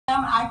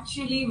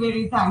actually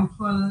very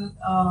thankful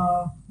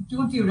to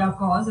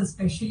Turacoz,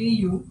 especially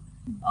you,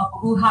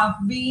 who have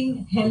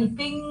been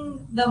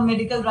helping the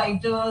medical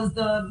writers,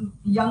 the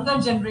younger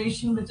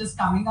generation which is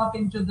coming up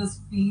into this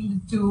field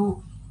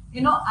to,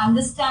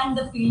 understand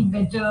the field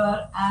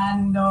better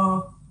and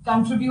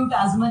contribute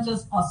as much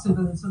as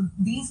possible. So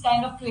these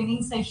kind of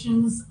training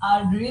sessions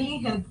are really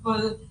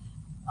helpful,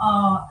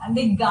 and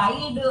they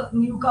guide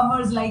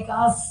newcomers like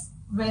us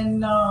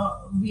when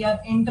we are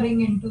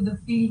entering into the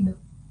field.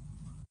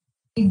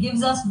 It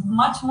gives us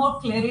much more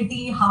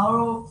clarity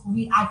how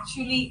we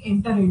actually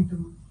enter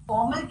into.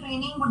 Formal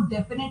training would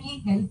definitely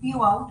help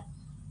you out,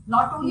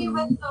 not only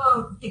with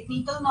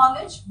technical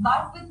knowledge,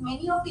 but with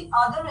many of the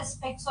other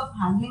aspects of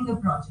handling a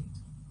project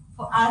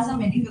for as a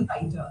medical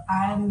writer.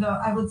 And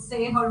I would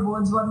say her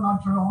words were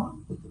not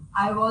wrong.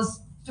 I was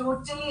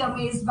totally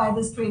amazed by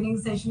this training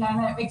session, and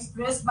I've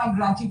expressed my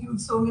gratitude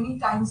so many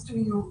times to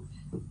you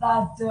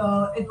that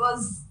it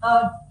was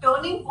a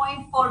turning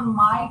point for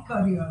my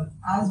career,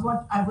 as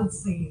what I would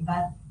say.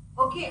 That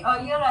okay,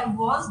 earlier I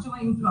was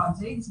doing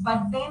projects,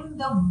 but then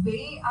the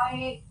way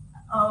I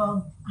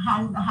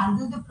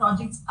handle the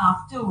projects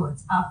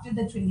afterwards, after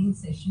the training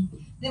session,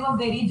 they were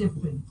very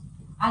different.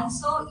 And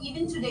so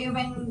even today,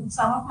 when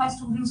some of my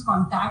students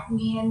contact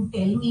me and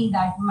tell me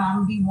that,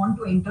 ma'am, we want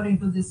to enter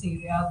into this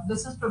area,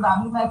 this is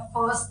probably my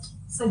first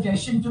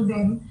suggestion to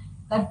them,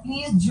 that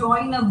please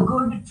join a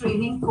good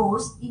training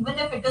course, even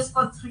if it is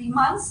for 3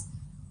 months.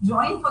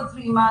 Join for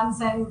 3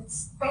 months and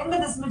spend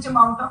this much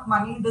amount of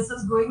money. This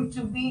is going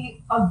to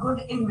be a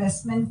good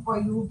investment for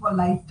you for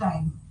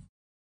lifetime.